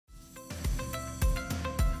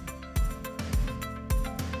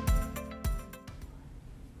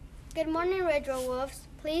Good morning, Red Row Wolves.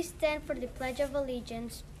 Please stand for the Pledge of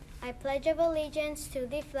Allegiance. I pledge of allegiance to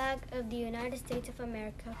the flag of the United States of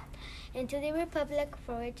America and to the republic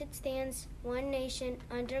for which it stands, one nation,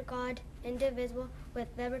 under God, indivisible, with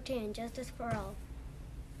liberty and justice for all.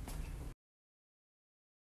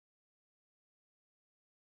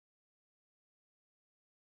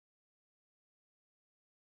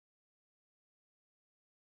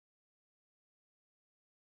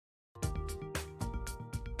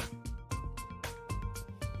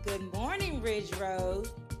 Good morning, Ridge Road.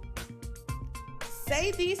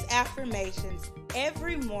 Say these affirmations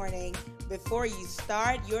every morning before you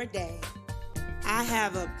start your day. I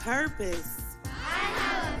have a purpose. I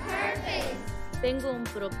have a purpose. Tengo un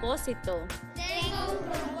propósito. Tengo un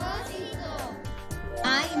propósito.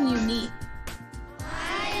 I am unique.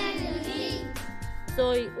 I am unique.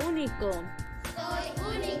 Soy único. Soy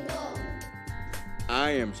único. I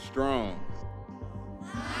am strong.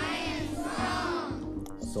 I am strong.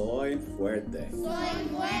 Soy fuerte. Soy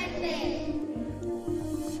fuerte.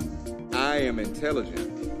 I am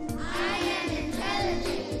intelligent. I am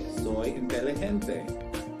intelligent. Soy inteligente.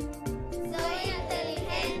 Soy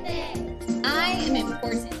inteligente. I am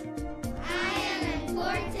important. I am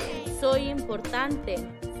important. Soy importante.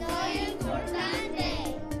 Soy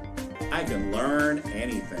importante. I can learn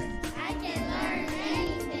anything. I can learn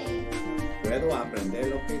anything. Puedo aprender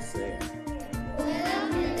lo que sea. Puedo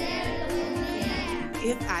aprender lo que sea.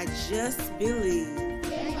 If I just believe.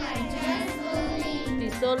 If I just believe. Si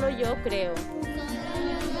solo yo creo. Solo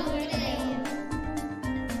yo creo.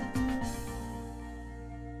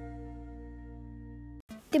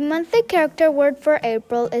 The monthly character word for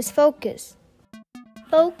April is focus.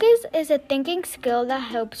 Focus is a thinking skill that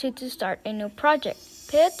helps you to start a new project.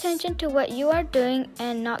 Pay attention to what you are doing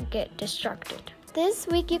and not get distracted. This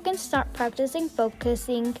week you can start practicing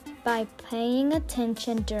focusing by paying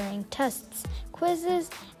attention during tests, quizzes,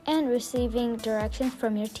 and receiving directions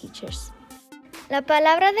from your teachers. La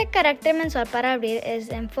palabra de carácter mensual para abril es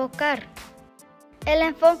enfocar. El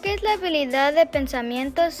enfoque es la habilidad de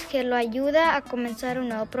pensamientos que lo ayuda a comenzar un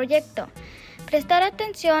nuevo proyecto. Prestar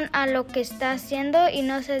atención a lo que está haciendo y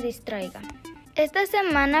no se distraiga. Esta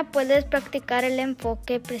semana puedes practicar el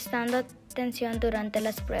enfoque prestando atención durante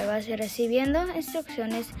las pruebas y recibiendo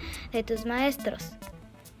instrucciones de tus maestros.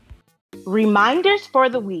 Reminders for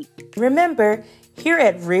the week. Remember, here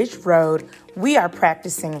at Ridge Road, we are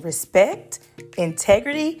practicing respect,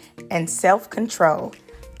 integrity, and self-control.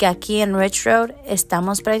 Que aquí en Ridge Road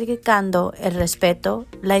estamos practicando el respeto,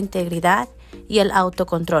 la integridad y el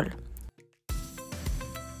autocontrol.